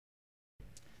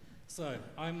So,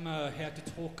 I'm here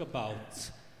to talk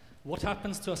about what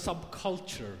happens to a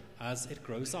subculture as it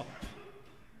grows up.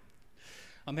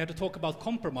 I'm here to talk about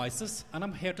compromises, and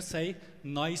I'm here to say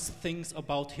nice things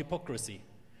about hypocrisy.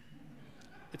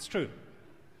 It's true.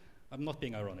 I'm not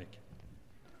being ironic.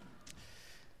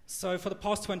 So, for the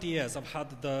past 20 years, I've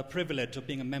had the privilege of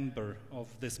being a member of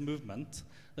this movement,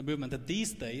 the movement that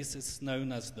these days is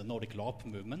known as the Nordic Larp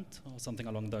movement, or something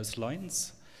along those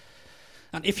lines.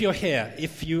 And if you're here,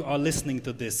 if you are listening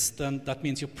to this, then that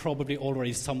means you're probably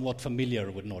already somewhat familiar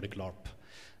with Nordic Larp.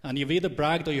 And you've either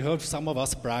bragged or you heard some of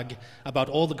us brag about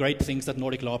all the great things that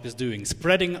Nordic Larp is doing,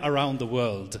 spreading around the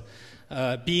world,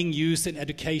 being used in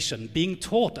education, being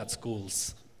taught at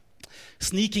schools,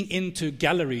 sneaking into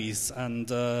galleries and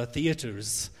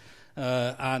theaters,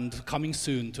 and coming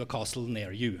soon to a castle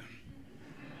near you.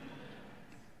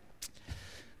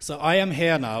 So I am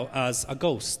here now as a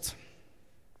ghost,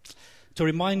 to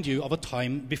remind you of a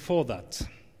time before that.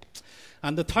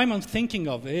 And the time I'm thinking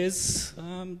of is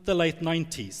the late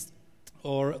 90s,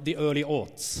 or the early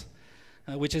aughts,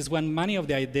 which is when many of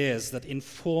the ideas that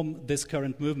inform this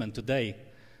current movement today,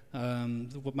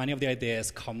 many of the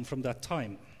ideas come from that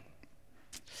time.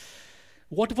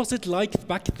 What was it like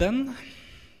back then?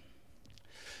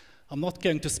 I'm not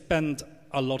going to spend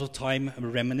a lot of time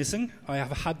reminiscing. I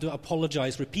have had to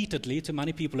apologize repeatedly to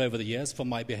many people over the years for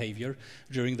my behavior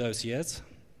during those years.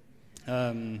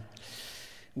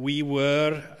 We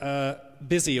were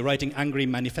busy writing angry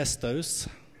manifestos.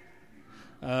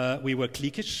 We were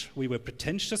cliquish, we were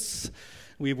pretentious,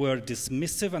 we were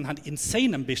dismissive and had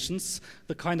insane ambitions,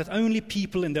 the kind that only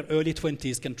people in their early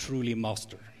 20s can truly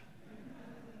master.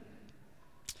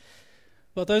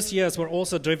 But those years were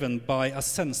also driven by a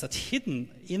sense that hidden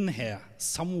in here,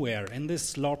 somewhere in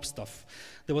this LARP stuff,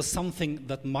 there was something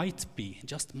that might be,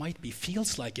 just might be,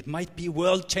 feels like it might be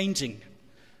world-changing.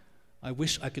 I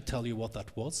wish I could tell you what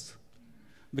that was,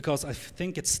 because I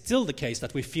think it's still the case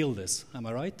that we feel this. Am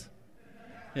I right?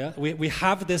 Yeah, we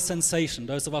have this sensation,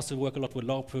 those of us who work a lot with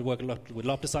LARP, who work a lot with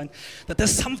LARP design, that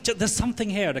there's something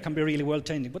here that can be really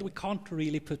world-changing, but we can't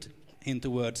really put into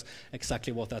words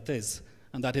exactly what that is.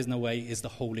 And that, in a way, is the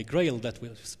holy grail that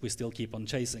we still keep on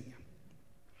chasing.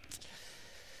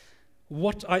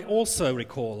 What I also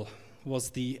recall was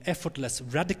the effortless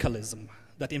radicalism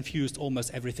that infused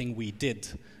almost everything we did.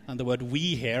 And the word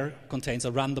 "we" here contains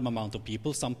a random amount of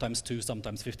people, sometimes 2,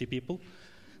 sometimes 50 people.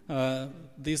 I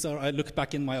looked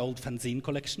back in my old fanzine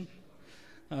collection.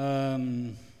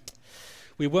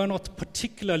 We were not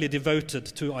particularly devoted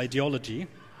to ideology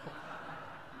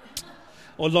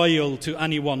or loyal to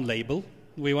any one label.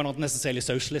 We were not necessarily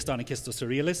socialist, anarchist, or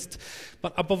surrealist.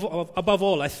 But above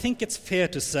all, I think it's fair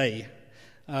to say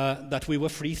that we were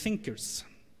free thinkers.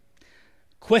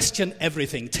 Question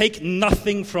everything. Take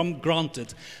nothing from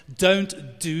granted.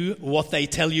 Don't do what they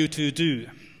tell you to do.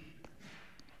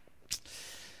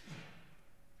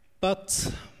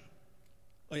 But,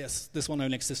 oh yes, this one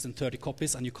only exists in 30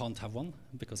 copies, and you can't have one,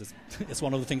 because it's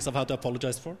one of the things I've had to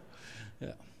apologize for.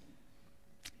 Yeah.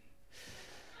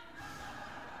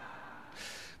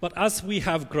 But as we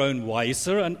have grown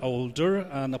wiser and older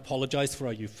and apologized for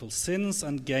our youthful sins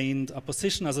and gained a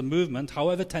position as a movement,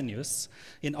 however tenuous,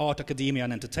 in art, academia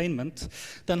and entertainment,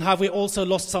 then have we also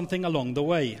lost something along the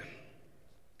way?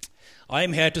 I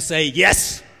am here to say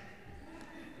yes!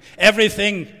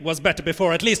 Everything was better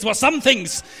before, at least there were some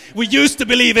things we used to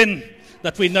believe in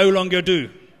that we no longer do.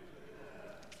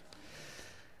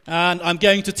 And I'm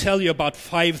going to tell you about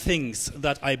 5 things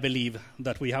that I believe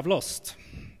that we have lost.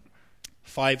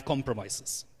 5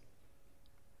 compromises.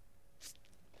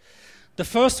 The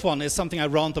first one is something I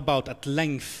rant about at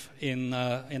length in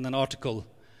an article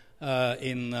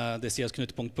in this year's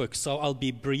Knutepunkt book, so I'll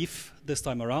be brief this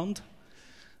time around.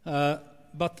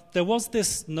 But there was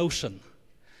this notion,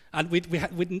 and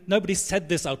nobody said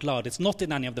this out loud, it's not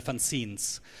in any of the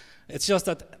fanzines. It's just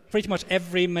that pretty much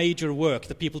every major work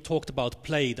that people talked about,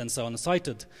 played, and so on,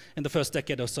 cited in the first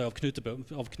decade or so of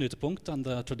Knutepunkt and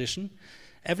the tradition,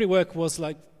 every work was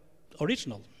like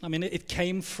original. I mean, it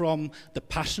came from the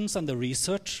passions and the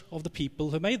research of the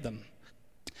people who made them.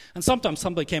 And sometimes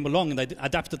somebody came along and they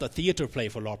adapted a theater play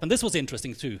for LARP. And this was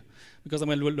interesting too, because I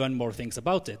mean, we'll learn more things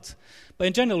about it. But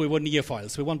in general, we were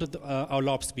neophiles. We wanted our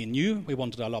LARPs to be new. We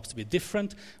wanted our LARPs to be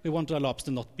different. We wanted our LARPs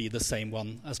to not be the same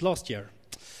one as last year.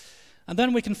 And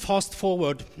then we can fast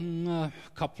forward a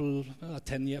couple,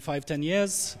 5-10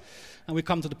 years, and we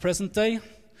come to the present day.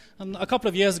 And a couple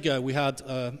of years ago, we had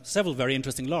several very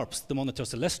interesting LARPs. The Monitor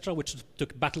Celestra, which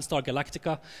took Battlestar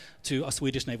Galactica to a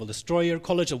Swedish naval destroyer.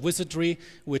 College of Wizardry,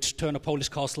 which turned a Polish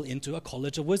castle into a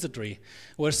College of Wizardry.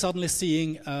 We're suddenly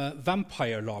seeing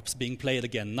vampire LARPs being played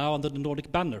again, now under the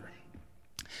Nordic banner.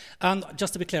 And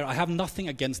just to be clear, I have nothing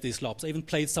against these LARPs. I even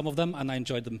played some of them, and I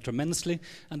enjoyed them tremendously,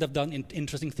 and they've done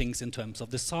interesting things in terms of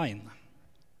design.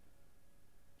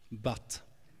 But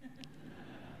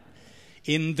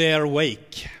in their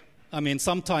wake, I mean,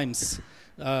 sometimes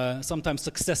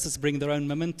successes bring their own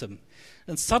momentum.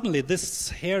 And suddenly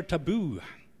this here taboo,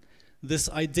 this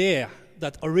idea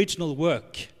that original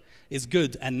work is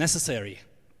good and necessary,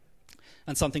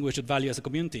 and something we should value as a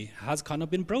community, has kind of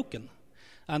been broken.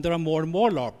 And there are more and more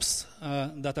LARPs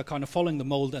that are kind of following the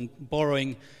mold and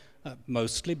borrowing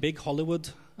mostly big Hollywood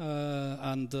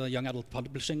and young adult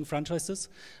publishing franchises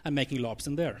and making LARPs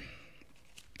in there.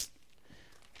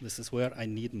 This is where I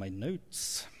need my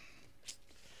notes.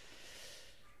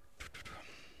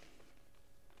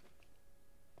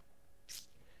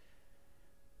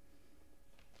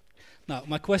 Now,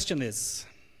 my question is,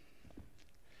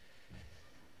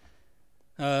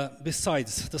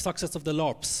 besides the success of the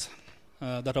LARPs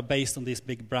that are based on these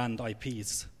big brand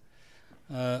IPs,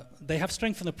 they have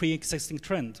strengthened a pre-existing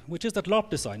trend, which is that LARP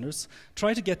designers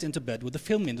try to get into bed with the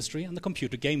film industry and the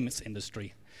computer games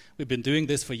industry. We've been doing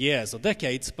this for years or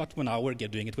decades, but now we're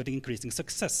doing it with increasing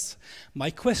success.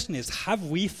 My question is, have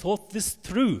we thought this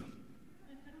through?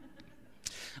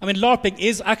 I mean, LARPing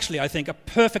is actually, I think, a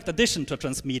perfect addition to a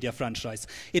transmedia franchise.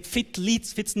 It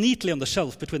fits neatly on the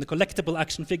shelf between the collectible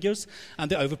action figures and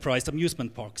the overpriced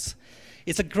amusement parks.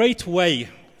 It's a great way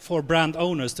for brand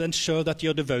owners to ensure that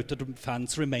your devoted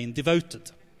fans remain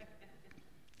devoted.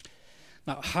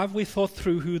 Now, have we thought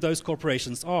through who those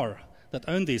corporations are that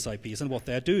own these IPs and what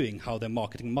they're doing, how their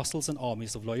marketing muscles and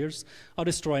armies of lawyers are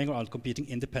destroying or outcompeting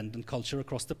independent culture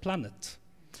across the planet?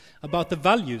 About the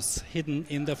values hidden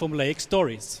in their formulaic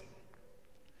stories.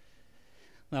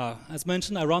 Now, as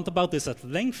mentioned, I rant about this at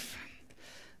length,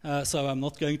 so I'm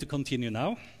not going to continue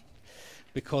now,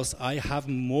 because I have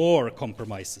more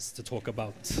compromises to talk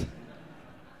about.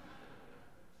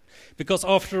 Because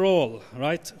after all,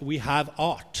 right, we have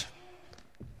art.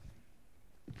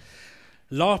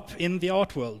 LARP in the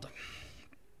art world.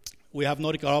 We have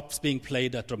Nordic LARPs being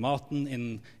played at Dramaten,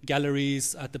 in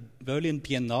galleries, at the Berlin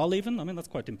Biennale even. I mean, that's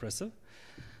quite impressive.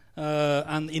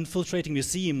 And infiltrating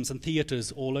museums and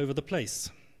theaters all over the place.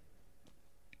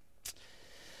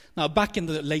 Now, back in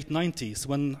the late 90s,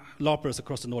 when LARPers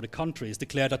across the Nordic countries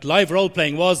declared that live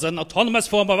role-playing was an autonomous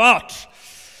form of art,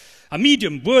 a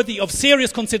medium worthy of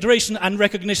serious consideration and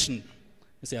recognition.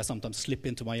 You see, I sometimes slip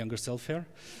into my younger self here.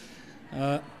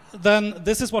 Then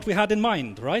this is what we had in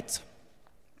mind, right?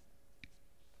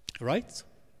 Right?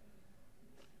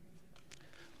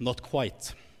 Not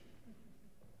quite.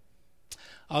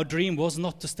 Our dream was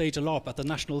not to stage a LARP at the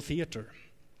National Theatre.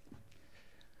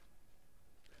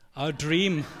 Our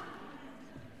dream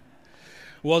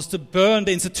was to burn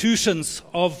the institutions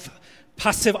of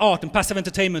passive art and passive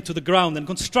entertainment to the ground and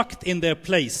construct in their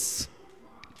place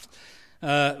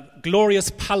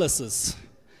glorious palaces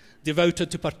devoted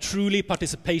to truly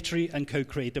participatory and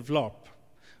co-creative LARP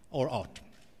or art.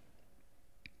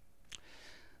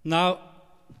 Now,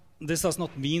 this does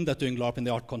not mean that doing LARP in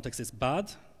the art context is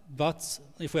bad, but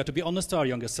if we are to be honest to our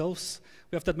younger selves,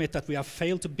 we have to admit that we have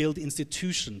failed to build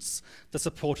institutions that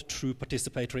support true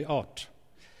participatory art.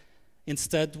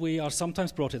 Instead, we are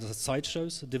sometimes brought in as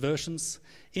sideshows, diversions,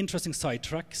 interesting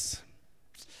sidetracks,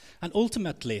 and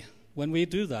ultimately, when we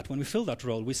do that, when we fill that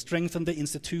role, we strengthen the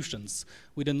institutions.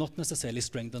 We do not necessarily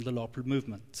strengthen the LARP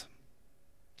movement.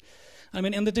 I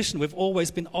mean, in addition, we've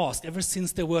always been asked, ever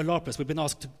since there were LARPers, we've been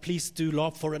asked to please do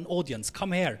LARP for an audience.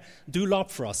 Come here, do LARP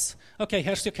for us. Okay,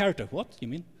 here's your character. What? You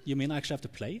mean I actually have to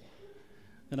play?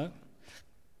 You know?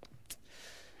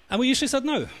 And we usually said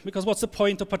no, because what's the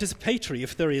point of participatory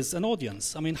if there is an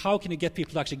audience? I mean, how can you get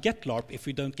people to actually get LARP if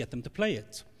we don't get them to play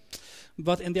it?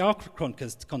 But in the art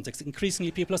context,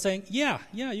 increasingly people are saying, yeah,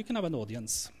 you can have an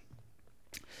audience.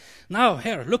 Now,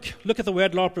 here, look at the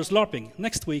weird LARPers LARPing.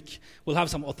 Next week, we'll have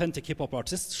some authentic hip-hop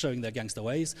artists showing their gangster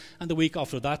ways, and the week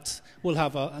after that, we'll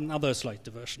have another slight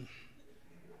diversion.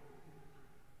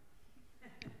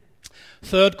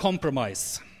 Third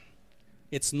compromise.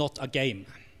 It's not a game.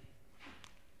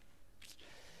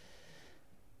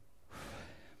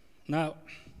 Now,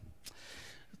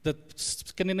 the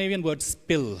Scandinavian word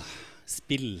spel,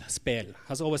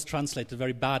 has always translated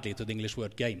very badly to the English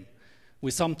word game.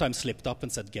 We sometimes slipped up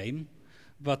and said game,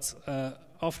 but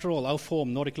after all, our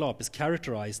form, Nordic LARP, is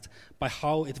characterized by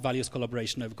how it values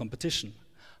collaboration over competition,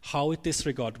 how it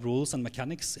disregards rules and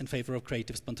mechanics in favor of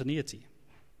creative spontaneity.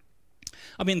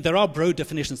 I mean, there are broad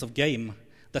definitions of game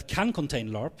that can contain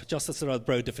LARP, just as there are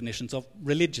broad definitions of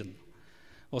religion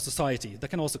or society that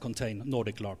can also contain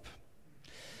Nordic LARP.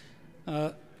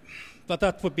 but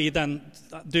that would be then,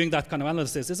 doing that kind of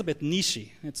analysis is a bit niche.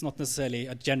 It's not necessarily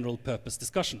a general purpose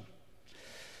discussion.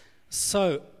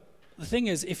 So the thing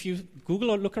is, if you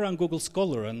Google or look around Google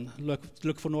Scholar and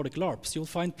look for Nordic LARPs, you'll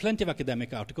find plenty of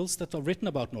academic articles that are written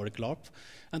about Nordic LARP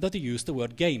and that use the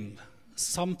word game,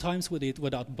 sometimes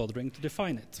without bothering to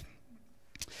define it.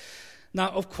 Now,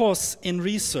 of course, in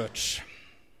research,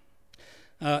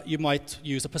 you might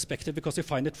use a perspective because you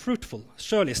find it fruitful.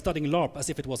 Surely studying LARP as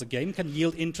if it was a game can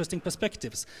yield interesting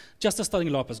perspectives, just as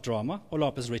studying LARP as drama or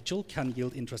LARP as ritual can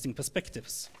yield interesting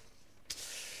perspectives.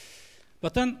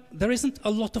 But then there isn't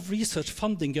a lot of research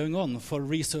funding going on for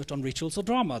research on rituals or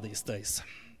drama these days.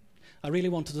 I really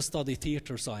wanted to study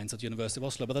theatre science at University of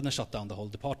Oslo, but then I shut down the whole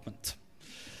department.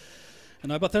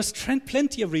 But there's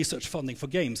plenty of research funding for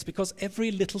games because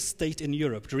every little state in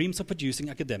Europe dreams of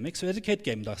producing academics who educate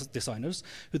game designers,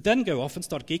 who then go off and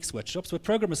start geek sweatshops where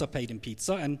programmers are paid in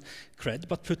pizza and cred,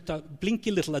 but put blinky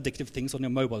little addictive things on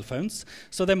your mobile phones,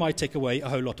 so they might take away a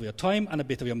whole lot of your time and a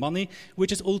bit of your money,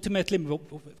 which is ultimately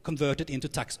converted into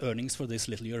tax earnings for this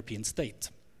little European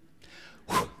state.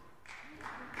 Whew.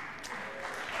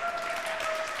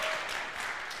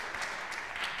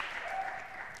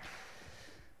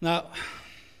 Now,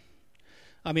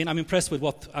 I'm impressed with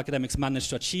what academics manage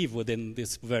to achieve within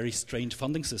these very strange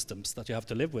funding systems that you have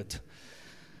to live with.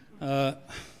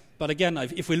 But again,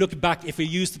 if we look back, if we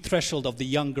use the threshold of the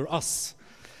younger us,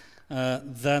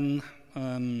 then,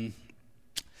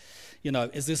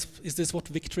 is this what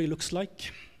victory looks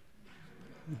like?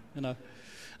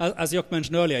 As Jörg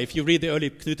mentioned earlier, if you read the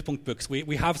early Knutepunkt books,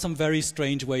 we have some very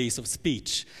strange ways of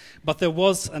speech, but there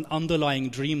was an underlying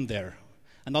dream there.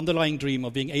 An underlying dream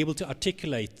of being able to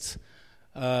articulate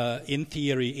in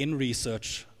theory, in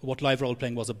research, what live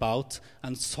role-playing was about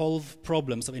and solve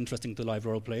problems of interesting to live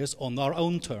role-players on our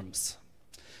own terms,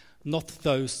 not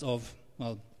those of,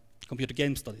 computer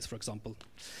game studies, for example.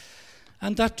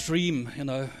 And that dream,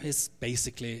 is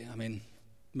basically,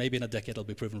 maybe in a decade it'll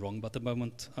be proven wrong, but at the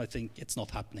moment I think it's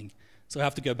not happening. So I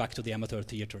have to go back to the amateur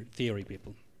theory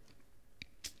people.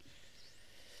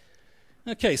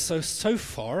 Okay, so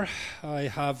far I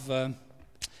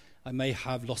may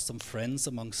have lost some friends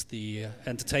amongst the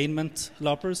entertainment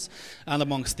LARPers and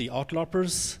amongst the art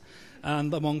LARPers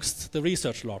and amongst the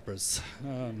research LARPers.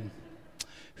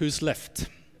 Who's left?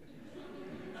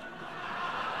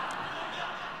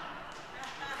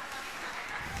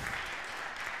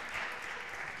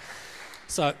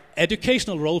 So,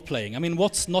 educational role-playing.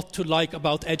 What's not to like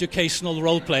about educational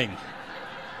role-playing?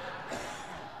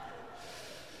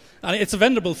 And it's a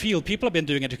venerable field. People have been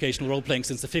doing educational role-playing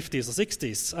since the 50s or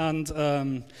 60s.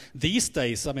 And these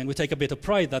days, we take a bit of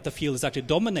pride that the field is actually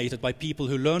dominated by people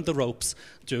who learned the ropes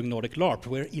during Nordic LARP.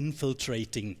 We're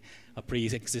infiltrating a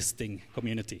pre-existing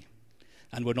community.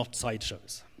 And we're not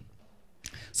sideshows.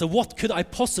 So what could I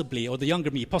possibly, or the younger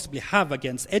me, possibly have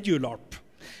against edu-LARP?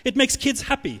 It makes kids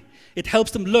happy. It helps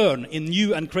them learn in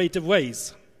new and creative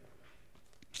ways.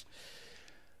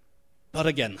 But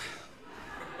again,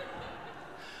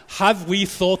 have we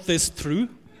thought this through?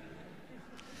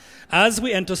 As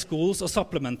we enter schools or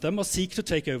supplement them or seek to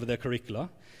take over their curricula,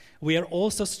 we are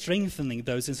also strengthening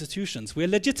those institutions. We are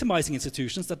legitimizing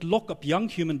institutions that lock up young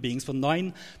human beings for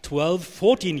 9, 12,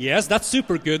 14 years. That's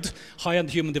super good, high-end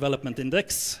human development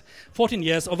index. 14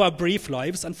 years of our brief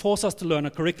lives and force us to learn a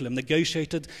curriculum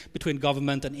negotiated between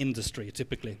government and industry,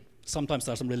 typically. Sometimes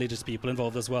there are some religious people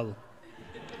involved as well.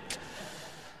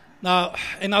 Now,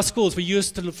 in our schools, we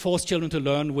used to force children to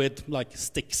learn with,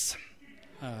 sticks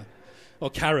or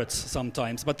carrots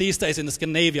sometimes. But these days in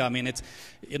Scandinavia,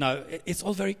 it's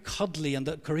all very cuddly, and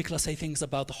the curricula say things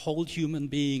about the whole human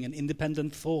being and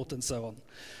independent thought and so on.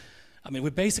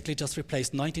 We basically just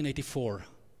replaced 1984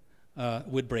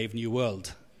 with Brave New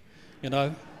World.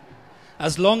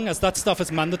 As long as that stuff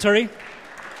is mandatory,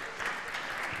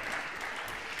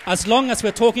 as long as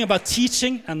we're talking about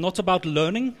teaching and not about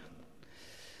learning,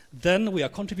 then we are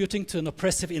contributing to an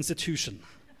oppressive institution,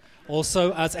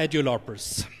 also as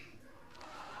edu-LARPers.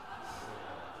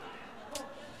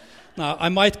 Now, I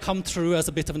might come through as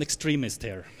a bit of an extremist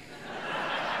here.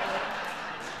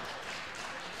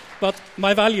 But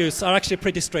my values are actually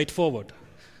pretty straightforward.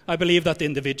 I believe that the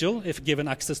individual, if given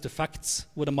access to facts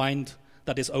with a mind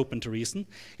that is open to reason,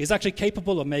 is actually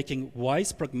capable of making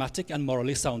wise, pragmatic, and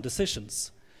morally sound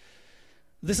decisions.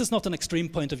 This is not an extreme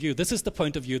point of view. This is the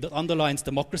point of view that underlines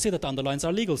democracy, that underlines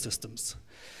our legal systems.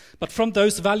 But from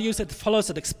those values, it follows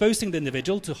that exposing the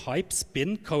individual to hype,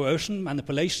 spin, coercion,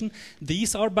 manipulation,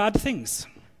 these are bad things.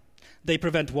 They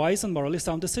prevent wise and morally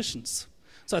sound decisions.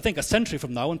 So I think a century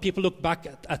from now, when people look back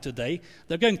at today,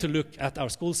 they're going to look at our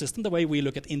school system the way we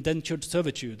look at indentured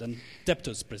servitude and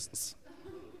debtors' prisons.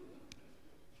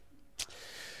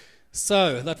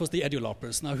 So, that was the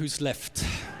EduLarpers. Now who's left?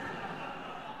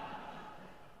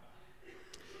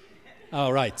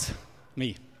 All right,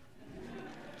 me.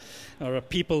 Or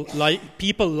people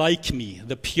like me,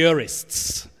 the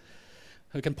purists,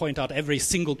 who can point out every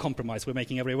single compromise we're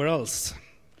making everywhere else.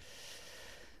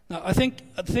 Now, I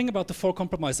think the thing about the 4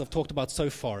 compromises I've talked about so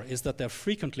far is that they're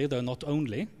frequently, though not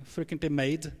only, frequently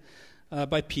made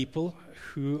by people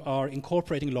who are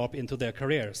incorporating LARP into their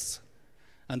careers.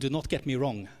 And do not get me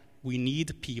wrong, we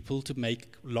need people to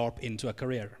make LARP into a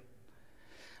career.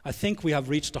 I think we have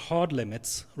reached the hard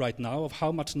limits right now of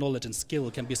how much knowledge and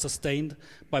skill can be sustained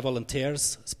by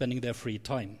volunteers spending their free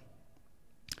time.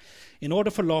 In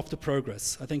order for LARP to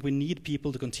progress, I think we need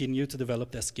people to continue to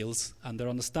develop their skills and their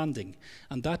understanding,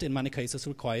 and that in many cases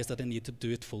requires that they need to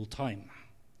do it full time.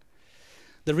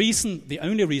 The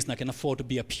only reason I can afford to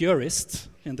be a purist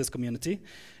in this community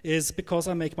is because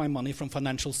I make my money from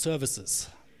financial services.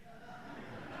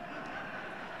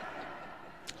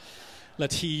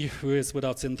 Let he who is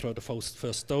without sin throw the first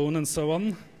stone, and so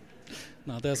on.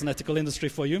 Now, there's an ethical industry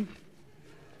for you.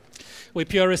 We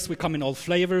purists, we come in all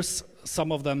flavors.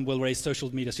 Some of them will raise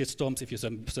social media shitstorms if you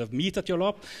serve meat at your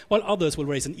LARP, while others will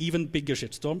raise an even bigger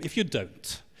shitstorm if you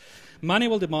don't. Many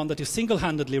will demand that you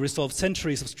single-handedly resolve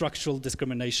centuries of structural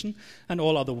discrimination and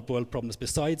all other world problems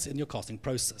besides in your casting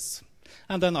process.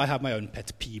 And then I have my own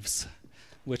pet peeves,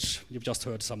 which you've just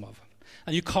heard some of.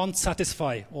 And you can't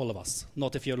satisfy all of us,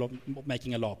 not if you're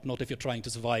making a LARP, not if you're trying to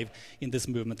survive in this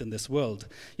movement, in this world.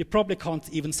 You probably can't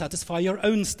even satisfy your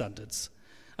own standards.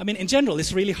 I mean, in general,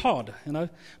 it's really hard, you know.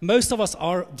 Most of us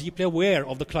are deeply aware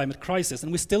of the climate crisis,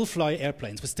 and we still fly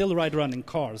airplanes, we still ride around in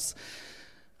cars.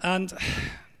 And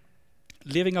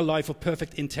living a life of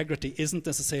perfect integrity isn't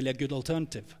necessarily a good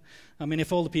alternative. I mean,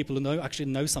 if all the people who actually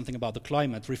know something about the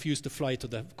climate refuse to fly to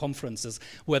the conferences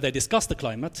where they discuss the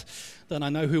climate, then I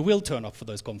know who will turn up for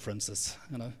those conferences.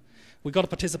 You know, we've got to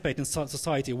participate in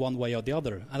society one way or the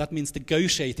other, and that means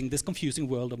negotiating this confusing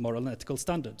world of moral and ethical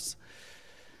standards.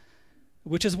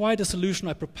 Which is why the solution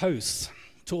I propose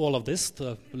to all of this,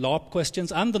 the LARP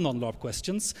questions and the non-LARP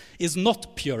questions, is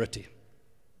not purity.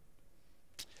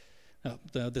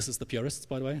 This is the purists,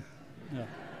 by the way. Yeah.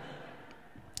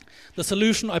 The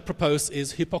solution I propose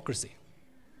is hypocrisy.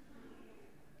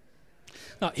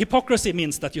 Now, hypocrisy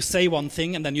means that you say one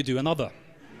thing and then you do another.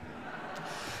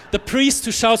 The priest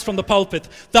who shouts from the pulpit,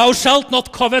 "Thou shalt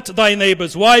not covet thy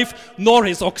neighbor's wife, nor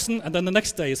his oxen," and then the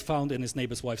next day is found in his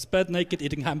neighbor's wife's bed, naked,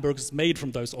 eating hamburgers made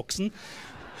from those oxen.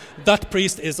 That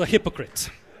priest is a hypocrite.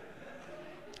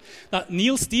 Now,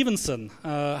 Neil Stevenson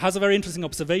has a very interesting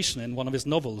observation in one of his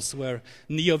novels where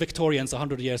neo-Victorians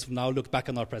 100 years from now look back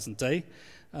on our present day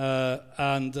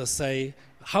and say,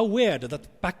 how weird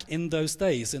that back in those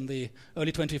days, in the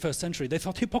early 21st century, they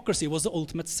thought hypocrisy was the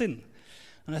ultimate sin.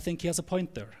 And I think he has a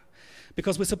point there.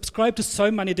 Because we subscribe to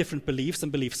so many different beliefs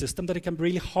and belief systems that it can be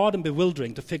really hard and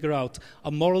bewildering to figure out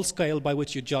a moral scale by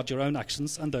which you judge your own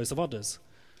actions and those of others.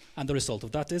 And the result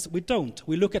of that is we don't.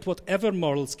 We look at whatever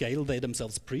moral scale they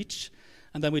themselves preach,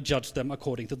 and then we judge them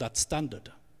according to that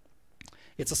standard.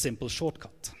 It's a simple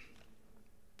shortcut.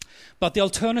 But the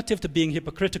alternative to being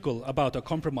hypocritical about our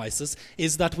compromises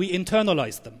is that we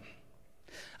internalize them.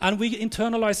 And we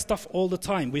internalize stuff all the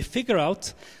time. We figure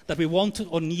out that we want to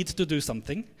or need to do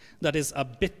something that is a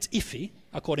bit iffy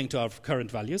according to our current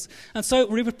values, and so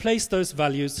we replace those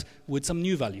values with some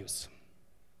new values.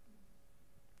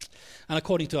 And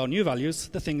according to our new values,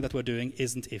 the thing that we're doing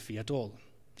isn't iffy at all.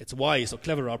 It's wise or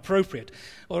clever or appropriate,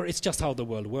 or it's just how the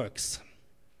world works.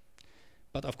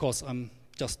 But of course, I'm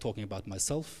just talking about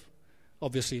myself.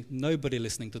 Obviously, nobody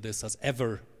listening to this has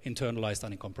ever internalized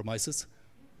any compromises.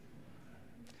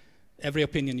 Every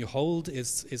opinion you hold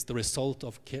is the result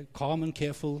of calm and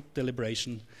careful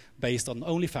deliberation based on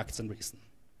only facts and reason.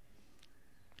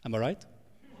 Am I right?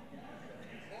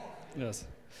 Yes.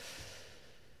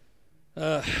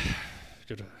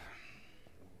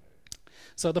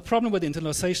 So the problem with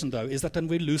internalization, though, is that then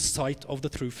we lose sight of the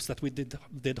truths that we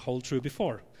did hold true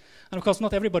before. And of course,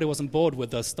 not everybody was on board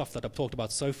with the stuff that I've talked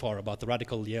about so far about the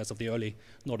radical years of the early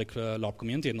Nordic LARP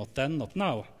community, not then, not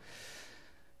now.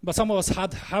 But some of us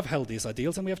have held these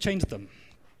ideals, and we have changed them.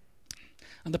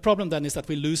 And the problem then is that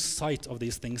we lose sight of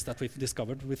these things that we've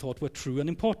discovered we thought were true and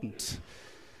important.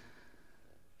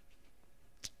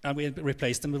 And we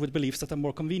replace them with beliefs that are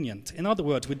more convenient. In other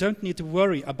words, we don't need to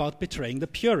worry about betraying the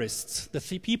purists.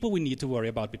 The people we need to worry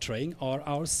about betraying are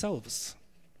ourselves.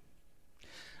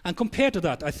 And compared to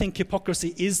that, I think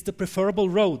hypocrisy is the preferable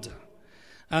road.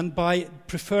 And by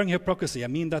preferring hypocrisy, I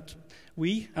mean that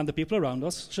we and the people around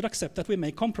us should accept that we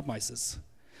make compromises.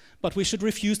 But we should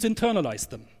refuse to internalize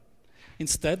them.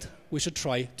 Instead, we should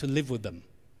try to live with them.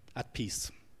 at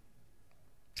peace.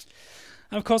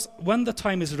 And of course, when the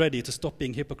time is ready to stop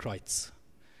being hypocrites,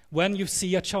 when you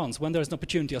see a chance, when there is an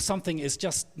opportunity, or something is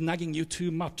just nagging you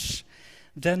too much,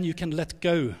 then you can let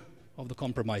go of the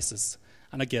compromises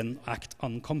and again act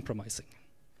uncompromising.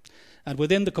 And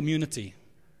within the community,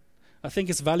 I think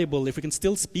it's valuable if we can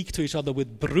still speak to each other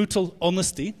with brutal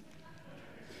honesty,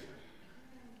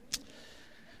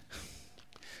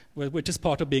 which is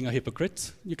part of being a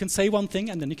hypocrite. You can say one thing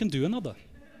and then you can do another.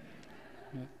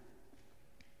 Yeah.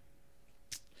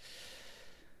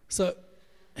 So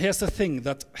here's the thing,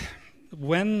 that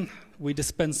when we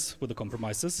dispense with the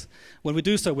compromises, when we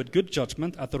do so with good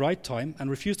judgment at the right time and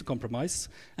refuse to compromise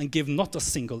and give not a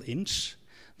single inch,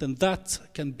 then that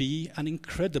can be an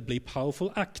incredibly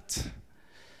powerful act.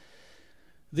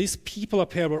 These people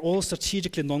up here were all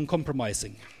strategically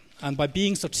non-compromising. And by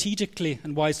being strategically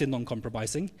and wisely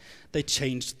non-compromising, they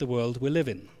changed the world we live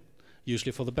in,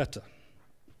 usually for the better.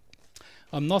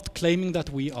 I'm not claiming that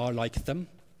we are like them.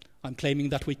 I'm claiming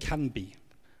that we can be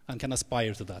and can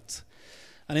aspire to that.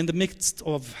 And in the midst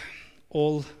of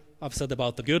all I've said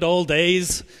about the good old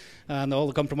days and all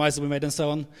the compromises we made and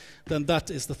so on, then that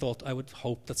is the thought I would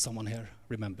hope that someone here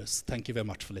remembers. Thank you very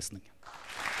much for listening.